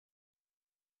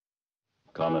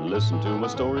Come and listen to my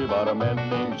story about a man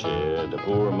named Jed. A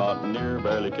poor mountaineer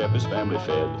barely kept his family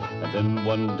fed. And then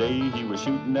one day he was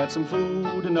shooting at some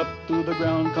food, and up through the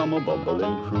ground come a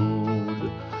bubbling crude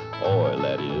oil,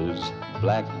 that is,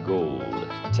 black gold,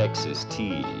 Texas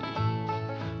tea.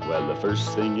 Well, the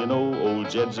first thing you know, old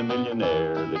Jed's a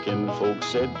millionaire. The kinfolks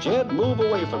said, Jed, move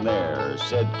away from there.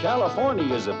 Said,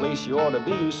 California is the place you ought to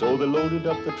be. So they loaded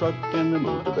up the truck and they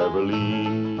moved to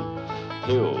Beverly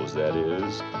Hills, that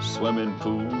is, swimming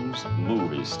pools,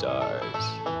 movie stars.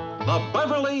 The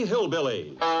Beverly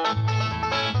Hillbillies.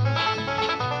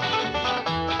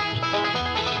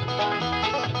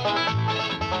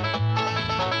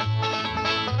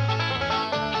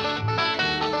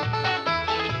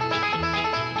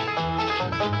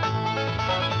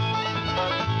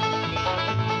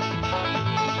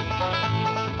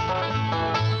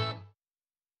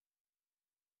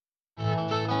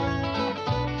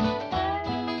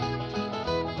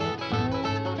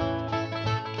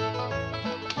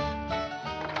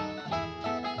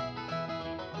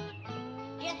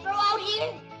 Jethro out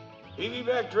here? He'll be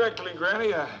back directly,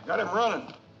 Granny. I got him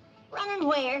running. Running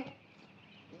where?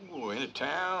 Ooh, into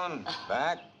town,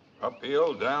 back,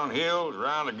 uphill, downhill,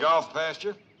 around the golf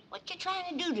pasture. What you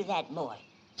trying to do to that boy?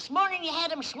 This morning you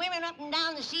had him swimming up and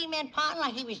down the cement pond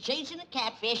like he was chasing a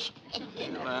catfish.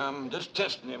 Well, I'm just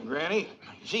testing him, Granny.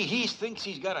 See, he thinks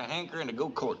he's got a hankering to go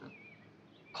courting.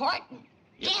 Courting?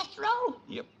 Yep. Jethro?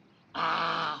 Yep.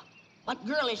 Ah, what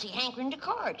girl is he hankering to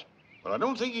court? Well, I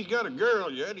don't think he's got a girl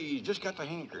yet. He's just got the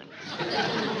hankering.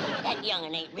 That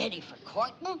young'un ain't ready for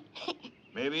courting.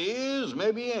 Maybe he is,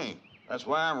 maybe he ain't. That's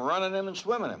why I'm running him and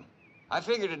swimming him. I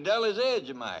figured to dull his edge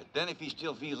a mite. Then if he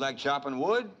still feels like chopping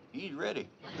wood, he's ready.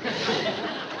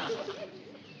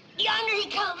 Yonder he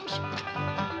comes.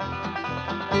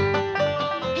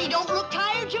 He don't look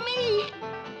tired to me.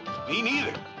 Me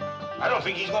neither. I don't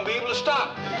think he's gonna be able to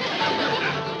stop.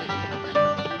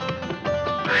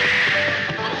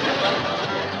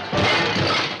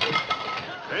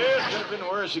 It could have been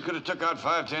worse. He could have took out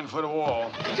 5, 10 foot of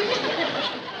wall.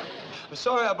 I'm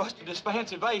sorry I busted this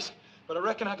fancy vase, but I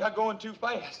reckon I got going too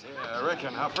fast. Yeah, I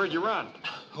reckon. How far'd you run?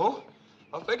 Oh,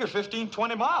 I figured 15,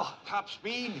 20 mile. Top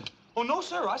speed? Oh, no,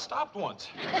 sir, I stopped once.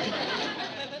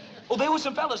 Oh, there was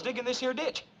some fellas digging this here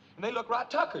ditch, and they looked right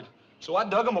tuckered. So I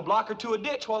dug them a block or two a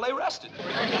ditch while they rested.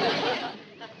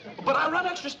 But I run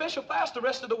extra special fast the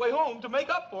rest of the way home to make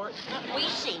up for it. We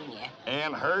seen you.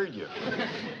 And heard you.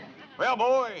 Well,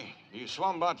 boy, you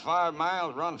swum about 5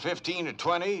 miles, run 15 to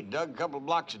 20, dug a couple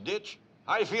blocks of ditch.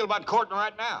 How you feel about courting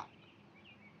right now?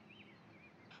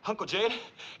 Uncle Jed,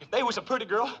 if they was a pretty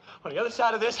girl on the other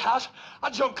side of this house,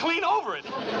 I'd jump clean over it.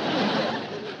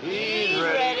 He's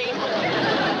ready.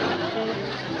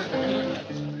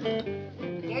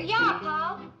 Here you are,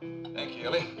 Paul. Thank you,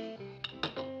 Ellie.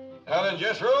 Now then,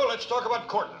 Jethro, let's talk about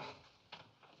courting.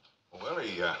 Well,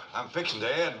 Ellie, I'm fixing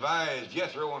to advise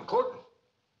Jethro on courting.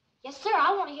 Yes, sir.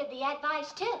 I want to hear the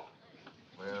advice, too.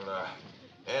 Well,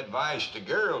 advice to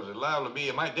girls is liable to be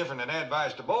a mite different than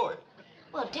advice to boys.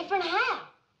 Well, different how?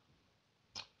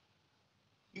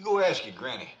 You go ask your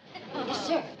granny. Yes,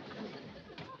 sir.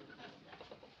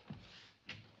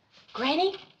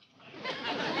 Granny?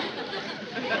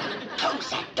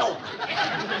 Close that door.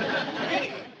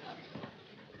 Granny,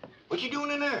 what you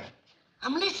doing in there?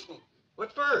 I'm listening.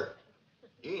 What for?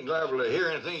 You ain't liable to hear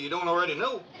anything you don't already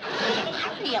know.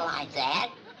 I realize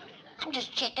that. I'm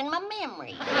just checking my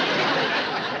memory.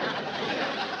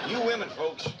 You women,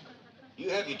 folks,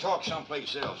 you have your talk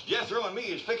someplace else. Jethro and me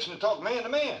is fixing to talk man to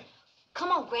man.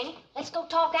 Come on, Granny. Let's go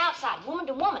talk outside, woman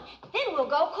to woman. Then we'll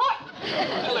go courting.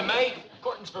 Really, May,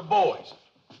 courting's for boys.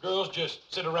 Girls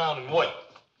just sit around and wait.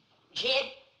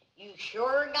 Jed, you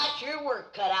sure got your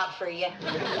work cut out for you.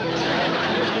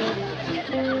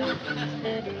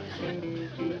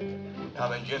 Now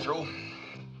then, Jethro,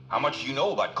 how much do you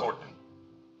know about courting?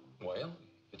 Well,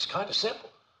 it's kind of simple.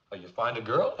 You find a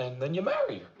girl and then you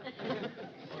marry her.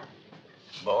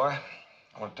 Boy,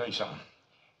 I want to tell you something.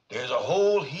 There's a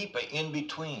whole heap of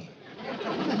in-between.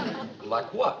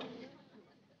 Like what?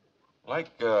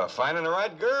 Like finding the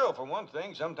right girl, for one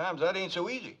thing. Sometimes that ain't so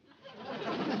easy.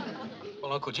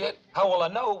 Well, Uncle Jet, how will I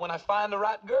know when I find the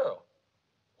right girl?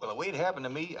 Well, the way it happened to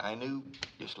me, I knew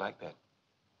just like that.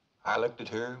 I looked at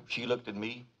her, she looked at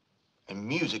me, and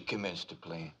music commenced to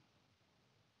play.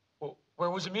 Well, where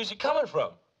was the music coming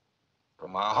from?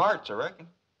 From our hearts, I reckon.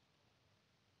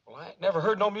 Well, I ain't never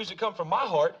heard no music come from my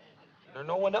heart. Or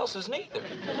no one else's neither.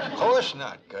 Of course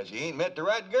not, because you ain't met the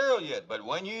right girl yet. But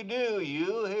when you do,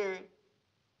 you'll hear it.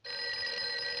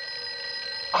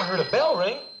 I heard a bell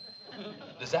ring.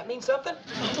 Does that mean something?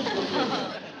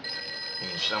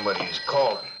 Means somebody is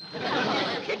calling.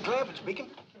 Kid Clampett speaking.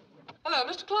 Hello,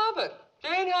 Mr. Clampett.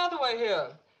 Jane Hathaway here.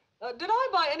 Did I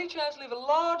by any chance leave a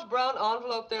large brown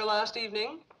envelope there last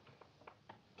evening?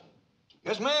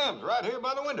 Yes, ma'am. Right here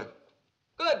by the window.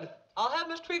 Good. I'll have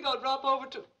Miss Trigo drop over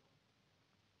to... Is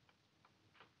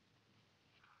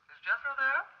Jethro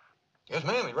there? Yes,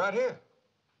 ma'am. He's right here.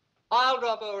 I'll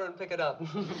drop over and pick it up.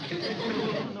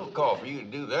 No call for you to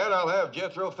do that. I'll have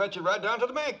Jethro fetch it right down to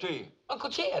the bank to you. Uncle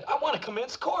Jed, I want to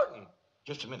commence courting.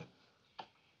 Just a minute.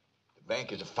 The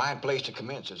bank is a fine place to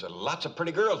commence. There's lots of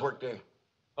pretty girls work there.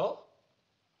 Oh?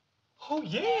 Oh,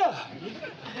 yeah.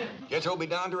 Jethro will be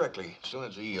down directly as soon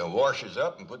as he washes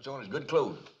up and puts on his good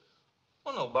clothes.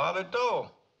 Oh, no bother at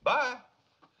all. Bye.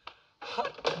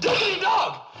 Diggity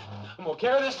dog! I'm gonna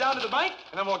carry this down to the bank,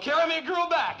 and I'm gonna carry me a girl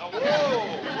back. Whoa,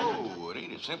 whoa. It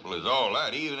ain't as simple as all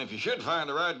that. Even if you should find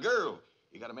the right girl,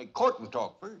 you gotta make courting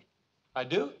talk first. I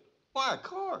do? Why, of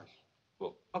course.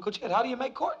 Well, Uncle Jed, how do you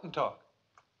make courting talk?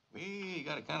 Well, you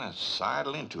gotta kind of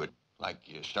sidle into it. Like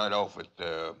you start off with,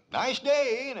 nice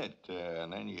day, ain't it?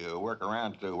 And then you work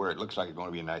around to where it looks like it's gonna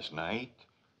be a nice night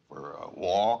for a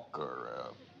walk or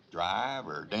a drive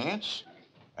or a dance.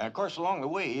 And, of course, along the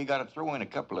way, you got to throw in a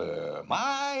couple of,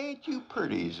 my, ain't you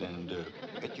pretties, and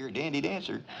get your dandy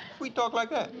dancer. We talk like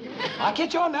that. I'll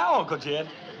get you on now, Uncle Jed.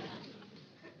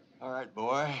 All right,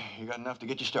 boy. You got enough to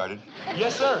get you started.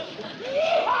 Yes, sir.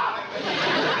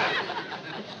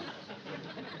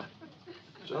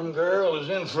 Some girl is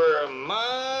in for a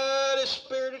mighty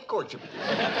spirited courtship.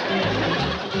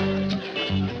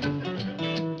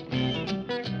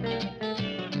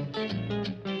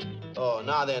 Oh,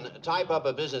 now then, type up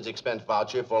a business expense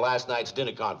voucher for last night's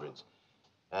dinner conference.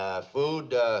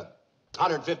 Food,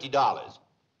 $150.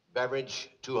 Beverage,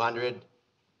 $200.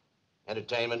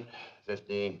 Entertainment,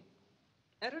 $15.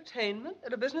 Entertainment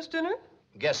at a business dinner?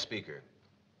 Guest speaker.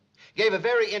 Gave a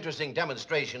very interesting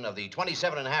demonstration of the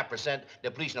 27.5%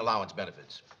 depletion allowance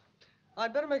benefits.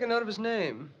 I'd better make a note of his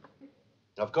name.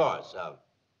 Of course.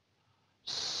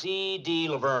 C.D.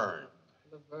 Laverne.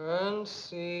 Laverne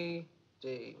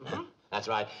C.D. That's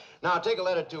right. Now, take a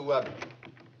letter to,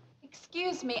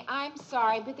 Excuse me, I'm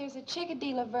sorry, but there's a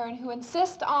Chickadee Laverne who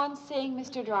insists on seeing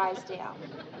Mr. Drysdale.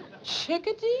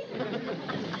 Chickadee?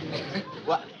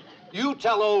 Well, you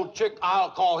tell old Chick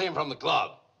I'll call him from the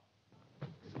club.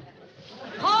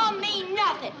 Call me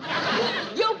nothing.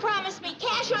 You promised me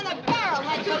cash on the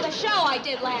barrelhead for the show I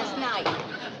did last night.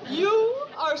 You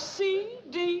are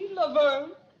C.D.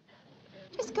 Laverne?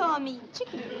 Just call me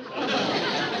Chickadee.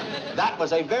 That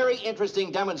was a very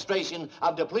interesting demonstration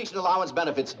of depletion allowance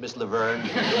benefits, Miss Laverne.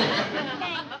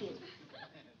 Thank you.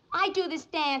 I do this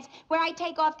dance where I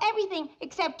take off everything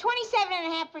except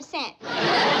 27.5%.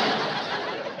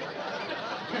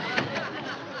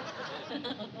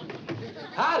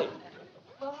 Howdy.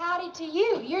 Well, howdy to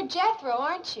you. You're Jethro,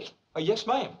 aren't you? Yes,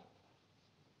 ma'am.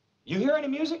 You hear any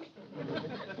music?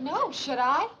 No, should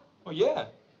I? Oh, yeah.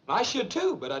 I should,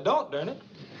 too, but I don't, darn it.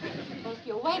 Well, if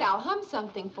you'll wait, I'll hum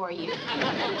something for you.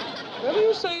 Whatever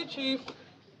you say, Chief.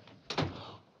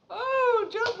 Oh,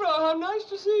 Jethro, how nice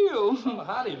to see you. Oh,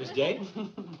 howdy, Miss Jane.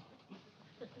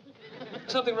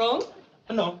 Something wrong?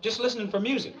 No, just listening for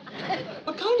music.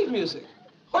 What kind of music?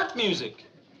 Heart music.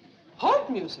 Heart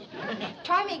music?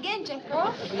 Try me again,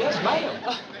 Jethro. Yes,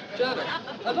 ma'am. Janet,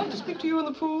 I'd like to speak to you in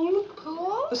the pool.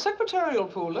 Pool? The secretarial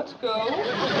pool. Let's go.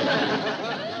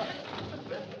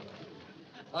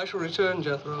 I shall return,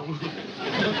 Jethro.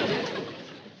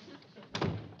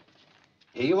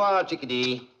 Here you are,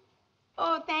 Chickadee.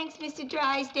 Oh, thanks, Mr.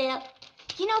 Drysdale.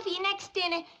 You know, for your next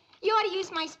dinner, you ought to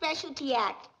use my specialty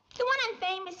act. The one I'm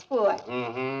famous for.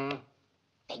 Mm-hmm.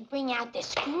 They bring out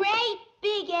this great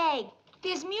big egg.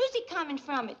 There's music coming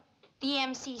from it. The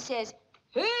MC says,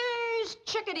 "Here's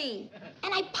Chickadee."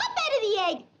 And I pop out of the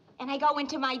egg, and I go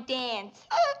into my dance.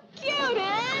 Oh, cute,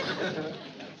 huh?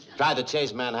 Try the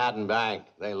Chase Manhattan Bank.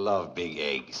 They love big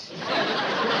eggs.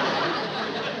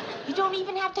 You don't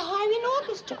even have to hire an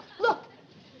orchestra. Look,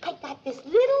 I got this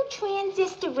little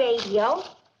transistor radio.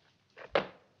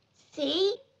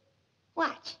 See?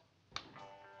 Watch.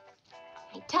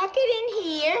 I tuck it in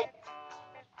here.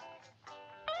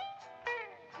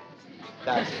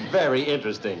 That's very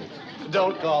interesting.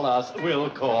 Don't call us, we'll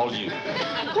call you.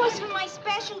 Of course, for my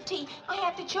specialty, I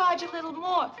have to charge a little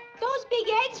more. Those big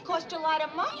eggs cost a lot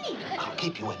of money. I'll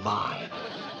keep you in mind.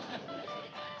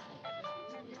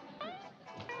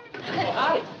 Oh,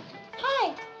 howdy.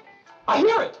 Hi. I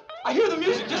hear it. I hear the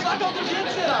music just like Uncle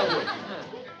Jed said I would.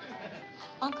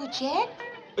 Uncle Jed?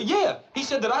 Yeah, he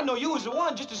said that I'd know you was the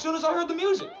one just as soon as I heard the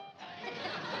music.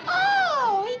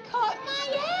 Oh, he caught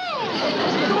my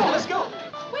eye. Come on, let's go.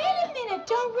 Wait a minute.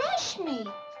 Don't rush me.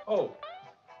 Oh,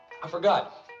 I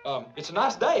forgot. It's a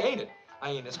nice day, ain't it?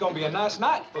 I mean, it's gonna be a nice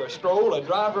night for a stroll, a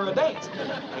drive, or a dance.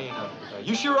 I mean,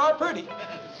 you sure are pretty.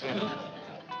 And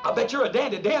I bet you're a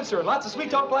dandy dancer and lots of sweet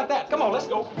talk like that. Come on, let's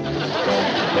go.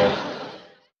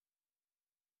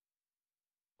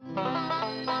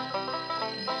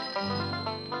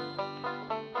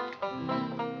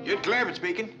 Jed Clampett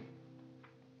speaking.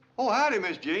 Oh, howdy,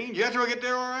 Miss Jane. Jethro get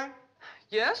there all right?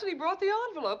 Yes, and he brought the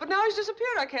envelope, but now he's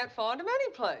disappeared. I can't find him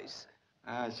anyplace.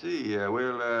 I see.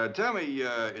 Well, tell me,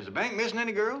 is the bank missing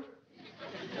any girls?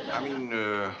 I mean,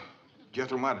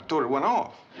 Jethro might have thought it went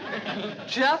off.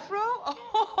 Jethro?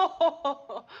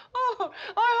 Oh,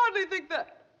 I hardly think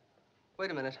that.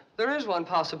 Wait a minute. There is one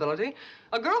possibility.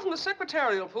 A girl from the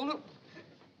secretarial pool who...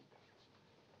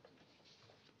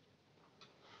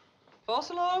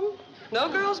 False alarm? No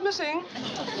girls missing.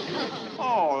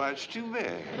 Oh, that's too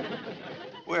bad.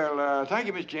 Well, thank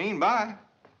you, Miss Jane. Bye.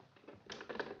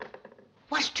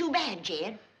 What's too bad,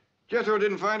 Jed? Jethro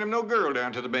didn't find him no girl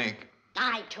down to the bank.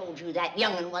 I told you that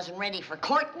young'un wasn't ready for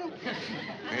courting.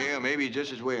 Yeah, maybe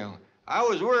just as well. I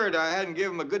was worried I hadn't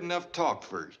given him a good enough talk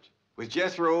first. With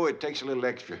Jethro, it takes a little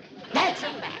extra. That's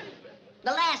a fact.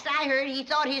 The last I heard, he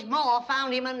thought his ma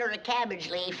found him under a cabbage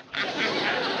leaf.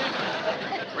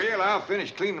 Well, I'll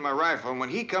finish cleaning my rifle, and when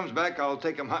he comes back, I'll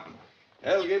take him hunting.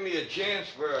 That'll give me a chance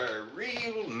for a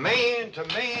real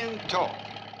man-to-man talk.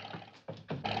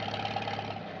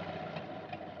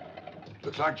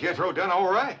 Looks like Jethro done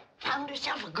all right. Found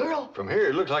herself a girl. From here,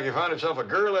 it looks like he found himself a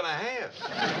girl and a half.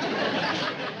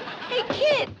 Hey,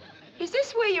 kid, is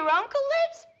this where your uncle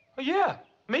lives? Oh, yeah,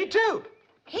 me too.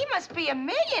 He must be a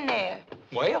millionaire.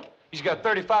 Well, he's got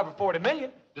 35 or 40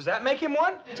 million. Does that make him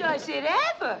one? Does it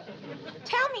ever?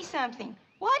 Tell me something.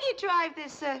 Why do you drive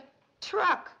this,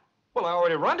 truck? Well, I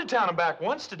already run to town and back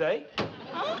once today.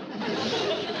 Huh?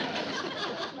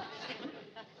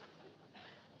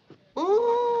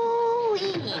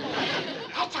 Ooh-wee.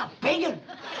 That's a big one.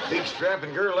 Big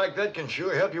strapping girl like that can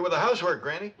sure help you with the housework,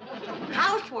 Granny.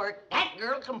 Housework, that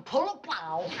girl can pull a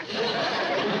plow.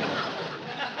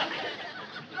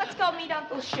 Let's go meet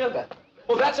Uncle Sugar.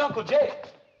 Well, that's Uncle Jed.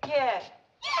 Yeah.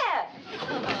 Yeah.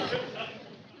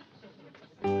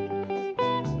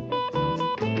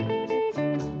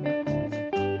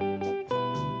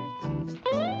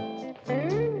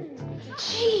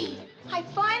 Gee, I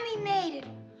finally made it.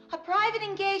 A private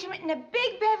engagement in a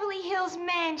big Beverly Hills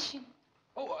mansion.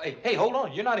 Oh, hey, hold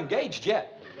on. You're not engaged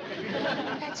yet.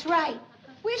 That's right.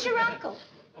 Where's your uncle?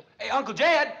 Hey, Uncle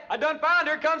Jed, I done found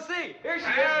her. Come see. Here she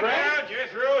is, Granny.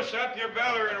 Jethro, stop your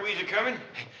bell and we's coming.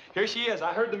 Here she is.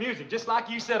 I heard the music, just like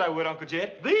you said I would, Uncle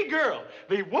Jed. The girl,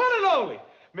 the one and only,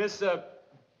 Miss, I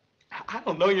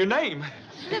don't know your name.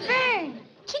 Laverne.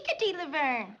 Chickadee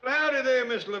Laverne. Howdy there,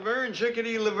 Miss Laverne,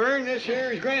 Chickadee Laverne. This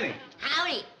here is Granny.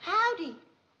 Howdy. Howdy.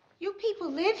 You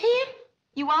people live here?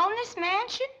 You own this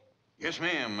mansion? Yes,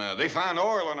 ma'am. They found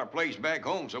oil on our place back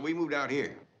home, so we moved out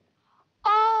here.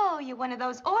 Oh, you're one of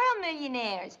those oil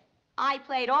millionaires. I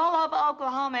played all over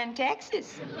Oklahoma and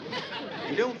Texas.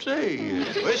 You don't say.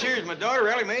 Well, this here's my daughter,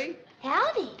 Ellie Mae.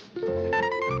 Howdy.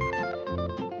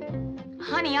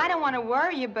 Honey, I don't want to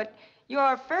worry you, but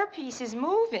your fur piece is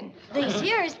moving. These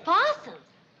here is possums.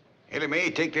 Ellie Mae,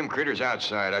 take them critters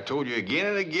outside. I told you again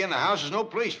and again, the house is no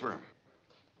place for them.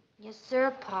 Yes,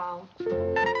 sir, Paul.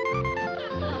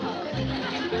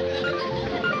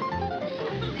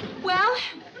 Well,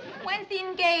 when's the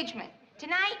engagement?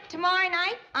 Tonight? Tomorrow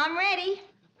night? I'm ready.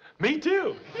 Me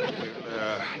too.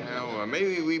 Now,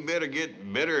 maybe we better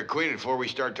get better acquainted before we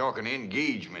start talking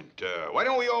engagement. Why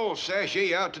don't we all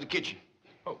sashay out to the kitchen?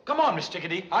 Oh, come on, Miss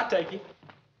Chickadee. I'll take you.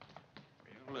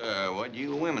 Well, what do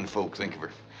you women folk think of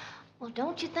her? Well,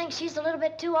 don't you think she's a little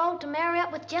bit too old to marry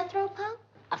up with Jethro, Paul?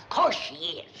 Of course she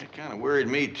is. It kind of worried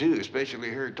me, too, especially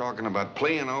her talking about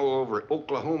playing all over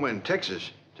Oklahoma and Texas.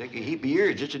 Take a heap of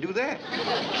years just to do that.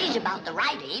 She's about the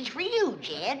right age for you,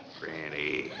 Jed.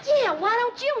 Granny. Yeah, why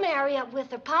don't you marry up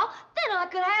with her, Paul? Then I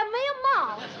could have me a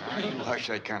mom. You hush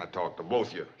that kind of talk to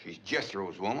both of you. She's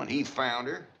Jethro's woman. He found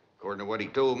her. According to what he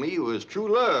told me, it was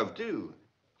true love, too.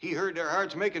 He heard their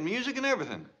hearts making music and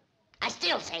everything. I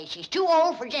still say she's too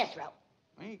old for Jethro.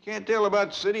 Well, you can't tell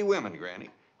about city women, Granny.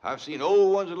 I've seen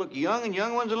old ones that look young and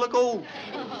young ones that look old.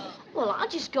 Well, I'll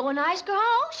just go and ask her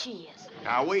how old she is.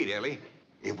 Now, wait, Ellie.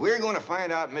 If we're going to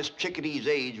find out Miss Chickadee's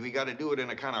age, we got to do it in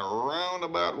a kind of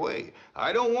roundabout way.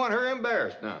 I don't want her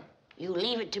embarrassed now. You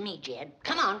leave it to me, Jed.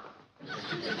 Come on.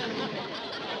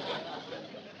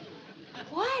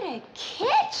 What a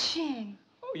kitchen.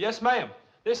 Oh, yes, ma'am.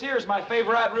 This here is my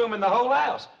favorite room in the whole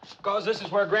house, because this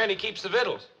is where Granny keeps the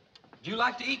victuals. Do you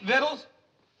like to eat victuals?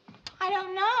 I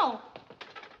don't know.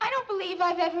 I don't believe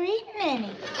I've ever eaten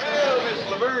any. Well, Miss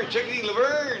Laverne, Chickadee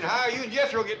Laverne, how are you and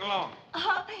Jethro getting along?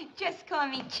 Oh, just call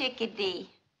me Chickadee.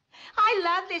 I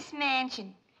love this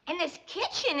mansion. And this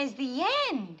kitchen is the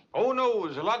end. Oh, no,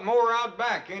 there's a lot more out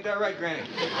back. Ain't that right, Granny?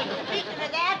 Speaking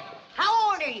of that,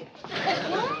 how old are you?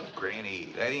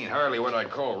 Granny, that ain't hardly what I'd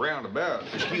call roundabout.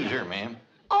 Excuse her, ma'am.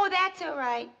 Oh, that's all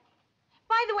right.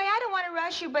 By the way, I don't want to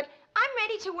rush you, but I'm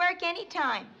ready to work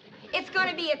anytime. It's going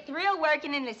to be a thrill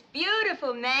working in this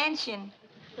beautiful mansion.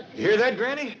 You hear that,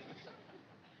 Granny?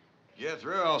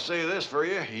 Jethro, I'll say this for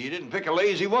you. You didn't pick a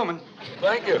lazy woman.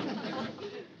 Thank you.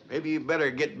 Maybe you better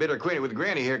get better acquainted with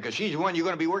Granny here, because she's the one you're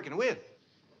going to be working with.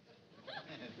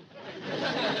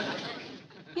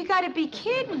 You got to be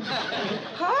kidding.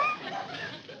 Huh?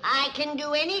 I can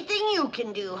do anything you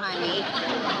can do, honey.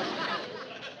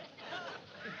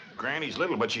 Granny's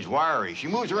little, but she's wiry. She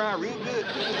moves around real good.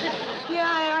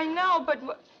 Yeah, I know, but,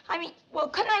 well,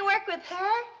 couldn't I work with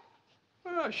her?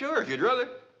 Oh, sure, if you'd rather.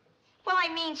 Well,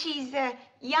 I mean, she's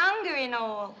younger and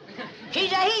all.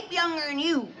 She's a heap younger than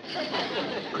you.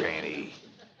 Granny.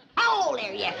 How old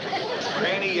are you?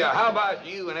 Granny, how about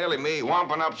you and Ellie Mae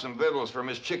wamping up some victuals for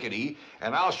Miss Chickadee,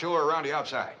 and I'll show her around the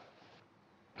outside.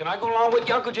 Can I go along with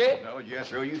you, Uncle Jed? No,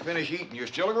 Jethro, you finish eating. You're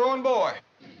still a growing boy.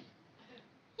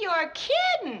 You're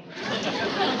kidding.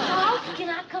 Pop, can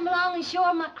I come along and show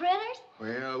her my critters?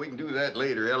 Well, we can do that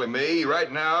later, Ellie Mae.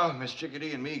 Right now, Miss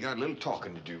Chickadee and me got a little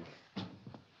talking to do.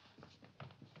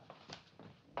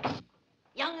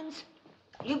 Young'uns,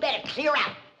 you better clear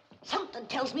out. Something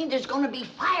tells me there's going to be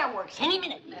fireworks any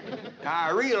minute. Now,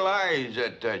 I realize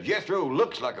that Jethro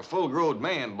looks like a full-grown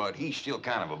man, but he's still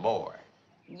kind of a boy.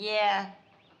 Yeah.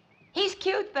 He's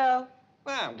cute, though.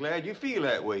 Well, I'm glad you feel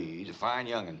that way. He's a fine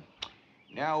young'un.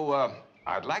 Now,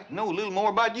 I'd like to know a little more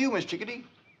about you, Miss Chickadee.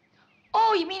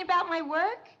 Oh, you mean about my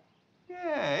work?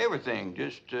 Yeah, everything.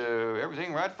 Just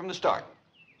everything right from the start.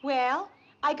 Well,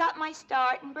 I got my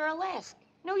start in burlesque,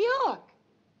 New York.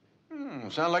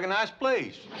 Sounds like a nice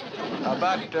place.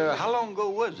 About how long ago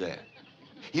was that?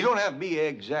 You don't have to be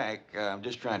exact. I'm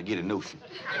just trying to get a notion.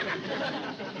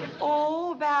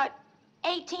 Oh, about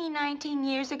 18, 19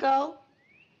 years ago.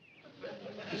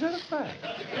 Is that a fact?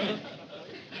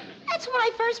 That's when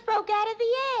I first broke out of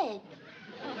the egg.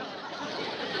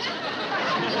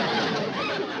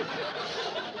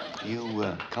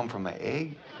 You come from an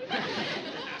egg?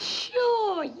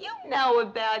 Sure, you know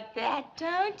about that,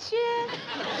 don't you?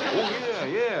 Oh,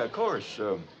 yeah, of course.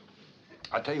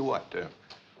 I'll tell you what,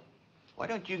 why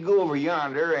don't you go over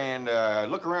yonder and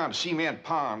look around the cement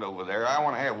pond over there? I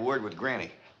want to have a word with Granny.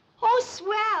 Oh,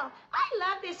 swell. I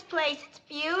love this place. It's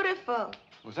beautiful.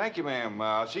 Well, thank you, ma'am.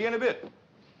 I'll see you in a bit.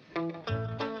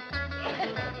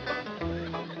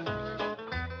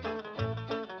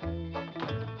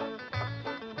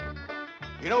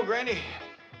 You know, Granny,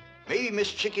 maybe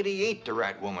Miss Chickadee ain't the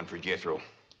right woman for Jethro.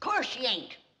 Of course she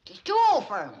ain't. She's too old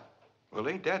for him. Well,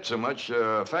 ain't that so much.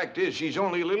 Fact is, she's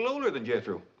only a little older than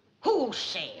Jethro. Who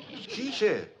says? She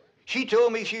said. She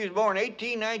told me she was born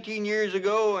 18, 19 years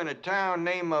ago in a town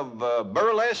named of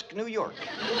Burlesque, New York.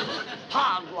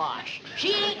 Hogwash.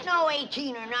 She ain't no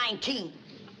 18 or 19.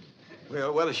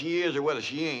 Well, whether she is or whether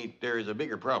she ain't, there is a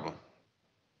bigger problem.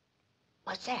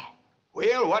 What's that?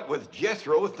 Well, what with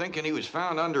Jethro thinking he was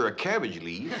found under a cabbage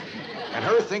leaf, and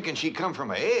her thinking she come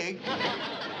from an egg,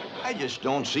 I just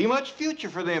don't see much future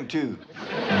for them two.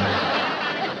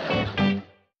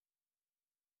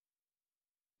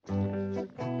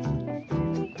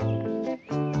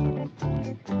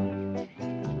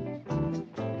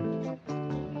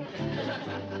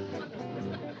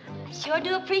 Sure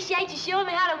do appreciate you showing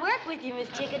me how to work with you, Miss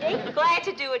Chickadee. Glad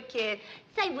to do it, kid.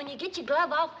 Say, when you get your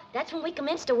glove off, that's when we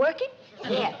commence to working?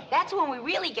 Yeah, that's when we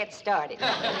really get started.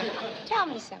 Tell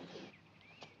me something.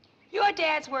 Your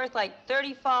dad's worth like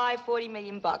 35, 40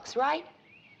 million bucks, right?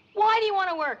 Why do you want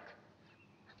to work?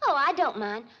 Oh, I don't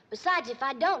mind. Besides, if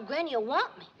I don't, Granny will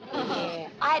want me. Yeah,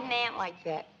 I had an aunt like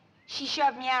that. She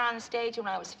shoved me out on the stage when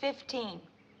I was 15.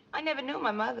 I never knew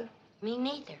my mother. Me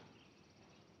neither.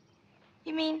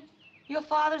 You mean your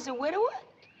father's a widower?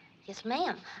 Yes,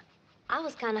 ma'am. I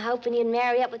was kind of hoping he'd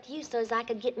marry up with you so as I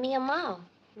could get me a mom.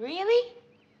 Really?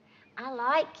 I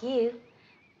like you.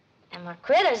 And my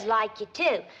critters like you,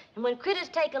 too. And when critters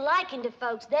take a liking to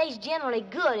folks, they's generally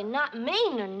good and not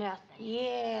mean or nothing.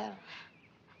 Yeah.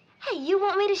 Hey, you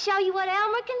want me to show you what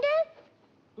Elmer can do?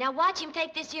 Now watch him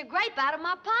take this here grape out of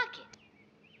my pocket.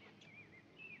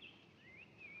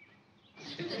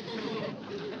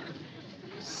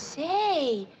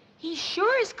 Say, he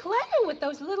sure is clever with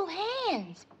those little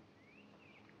hands.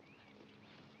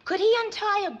 Could he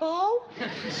untie a bow?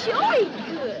 Sure he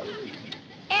could.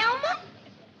 Elmer,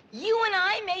 You and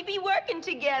I may be working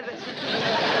together.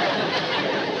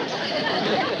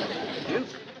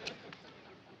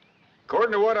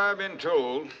 According to what I've been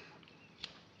told,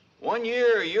 1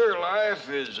 year of your life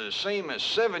is the same as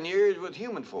 7 years with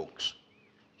human folks.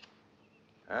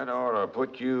 That ought to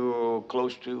put you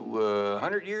close to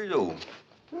 100 years old.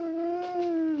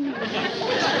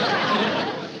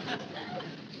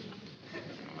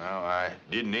 Well, I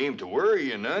didn't aim to worry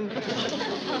you none.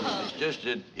 It's just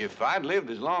that if I'd lived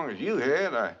as long as you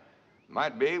had, I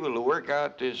might be able to work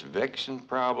out this vexing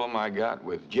problem I got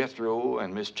with Jethro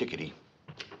and Miss Chickadee.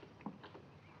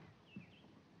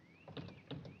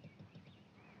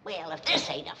 Well, if this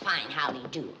ain't a fine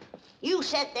howdy-do. You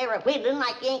sit there a-whittling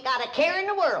like you ain't got a care in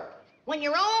the world, when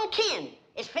your own kin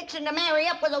is fixing to marry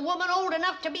up with a woman old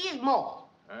enough to be his ma.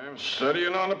 I'm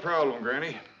studying on the problem,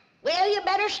 Granny. Well, you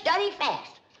better study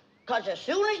fast, 'cause as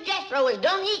soon as Jethro is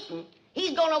done eating,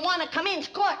 he's gonna want to commence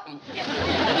courting.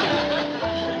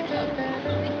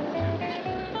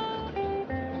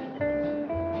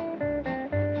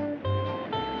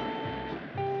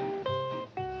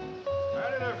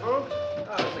 Howdy there, folks.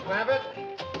 Mr. Clampett.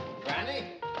 Granny.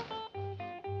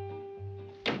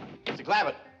 Mr.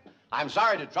 Clampett, I'm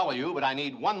sorry to trouble you, but I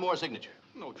need one more signature.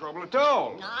 No trouble at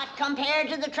all. Not compared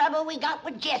to the trouble we got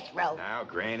with Jethro. Now,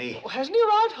 Granny. Oh, hasn't he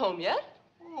arrived home yet?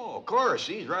 Oh, of course.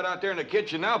 He's right out there in the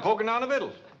kitchen now poking down the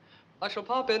victuals. I shall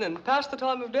pop in and pass the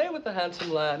time of day with the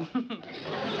handsome lad.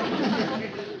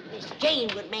 Miss Jane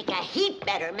would make a heap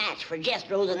better match for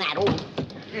Jethro than that old.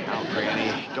 Now,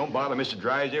 Granny, don't bother Mr.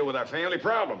 Drysdale with our family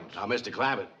problems. Now, Mr.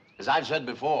 Clampett, as I've said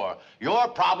before, your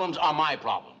problems are my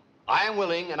problem. I am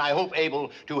willing and I hope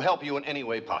able to help you in any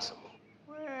way possible.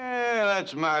 Well,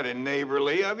 that's mighty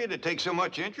neighborly of you to take so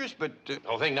much interest, but...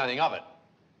 Don't think nothing of it.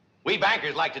 We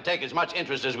bankers like to take as much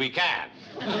interest as we can.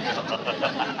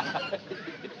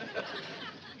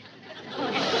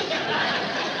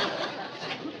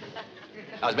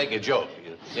 I was making a joke.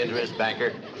 Interest,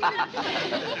 banker.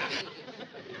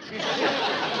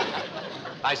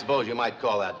 I suppose you might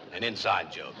call that an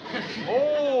inside joke.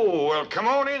 Oh, well, come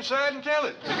on inside and tell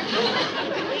it. We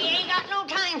ain't got no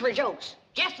time for jokes.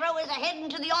 Jethro is a-heading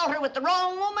to the altar with the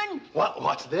wrong woman.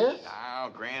 What's this? Now,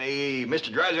 Granny, Mr.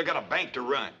 Drysdale got a bank to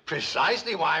run.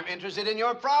 Precisely why I'm interested in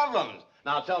your problems.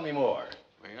 Now, tell me more.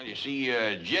 Well, you see,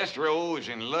 Jethro is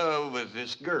in love with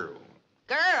this girl.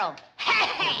 Girl.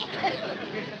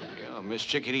 Yeah, Miss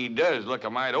Chickadee does look a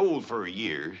mite old for her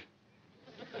years.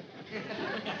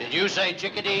 Did you say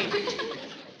Chickadee?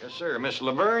 Yes, sir. Miss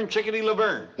Laverne, Chickadee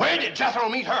Laverne. Where did Jethro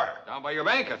meet her? Down by your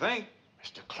bank, I think.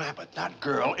 Mr. Clampett, that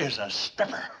girl is a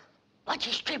stripper. What's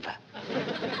a stripper?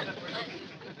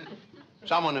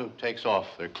 Someone who takes off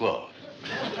their clothes.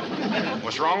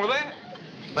 What's wrong with that?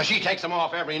 But she takes them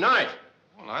off every night.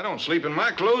 Well, I don't sleep in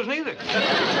my clothes neither.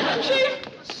 Chief,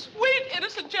 sweet,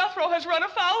 innocent Jethro has run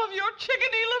afoul of your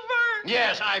Chickadee Laverne.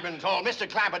 Yes, I've been told. Mr.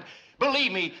 Clampett,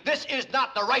 believe me, this is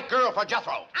not the right girl for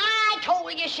Jethro. I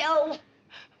told you so.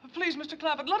 Please, Mr.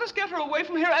 Clampett, let us get her away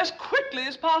from here as quickly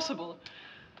as possible.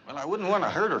 Well, I wouldn't want to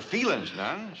hurt her feelings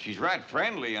none. She's right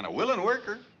friendly and a willing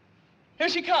worker. Here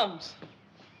she comes.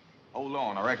 Hold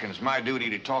on, I reckon it's my duty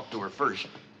to talk to her first.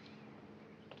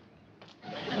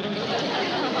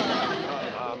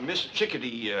 Miss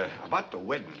Chickadee, about the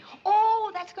wedding. Oh,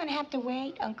 that's going to have to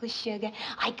wait, Uncle Sugar.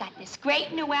 I got this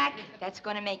great new act that's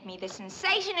going to make me the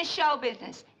sensation of show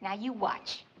business. Now, you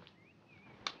watch.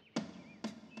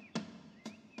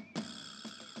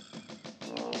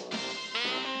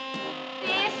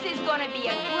 This is going to be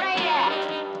a great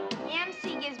act. The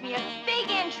MC gives me a big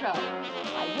intro.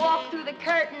 I walk through the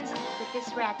curtains with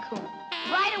this raccoon.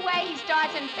 Right away, he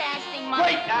starts infesting my...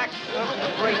 Great act.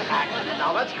 Great act.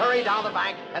 Now, let's hurry down the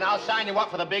bank, and I'll sign you up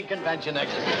for the big convention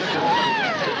next week.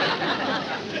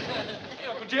 Hey,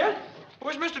 Uncle Jed,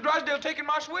 where's Mr. Drysdale taking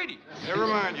my sweetie? Never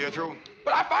mind, Jethro.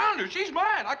 But I found her. She's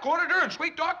mine. I courted her and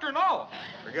sweet talked her and all.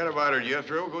 Forget about her,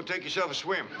 Jethro. Go take yourself a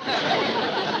swim.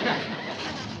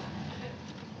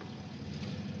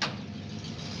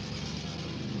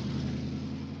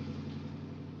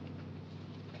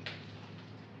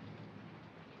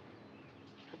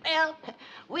 Well,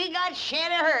 we got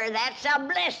shed of her. That's a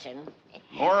blessing.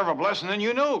 More of a blessing than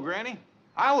you know, Granny.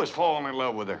 I was falling in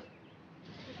love with her.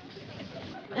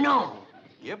 No.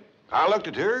 Yep. I looked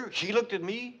at her, she looked at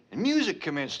me, and music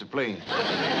commenced to play.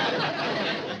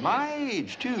 My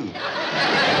age, too.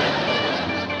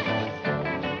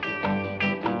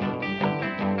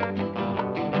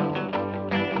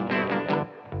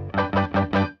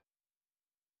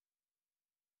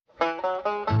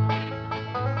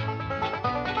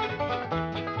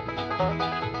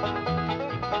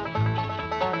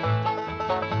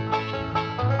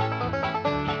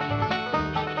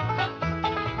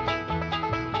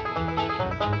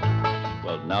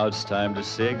 Now it's time to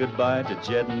say goodbye to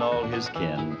Jed and all his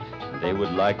kin. They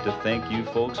would like to thank you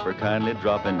folks for kindly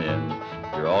dropping in.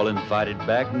 You're all invited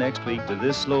back next week to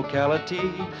this locality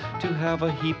to have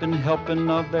a heaping helping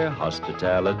of their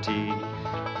hospitality.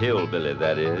 Hillbilly,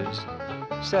 that is.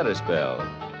 Set a spell.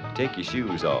 Take your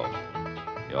shoes off.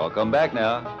 You all come back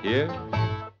now. Here?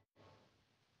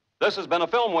 This has been a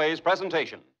Filmways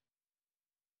presentation.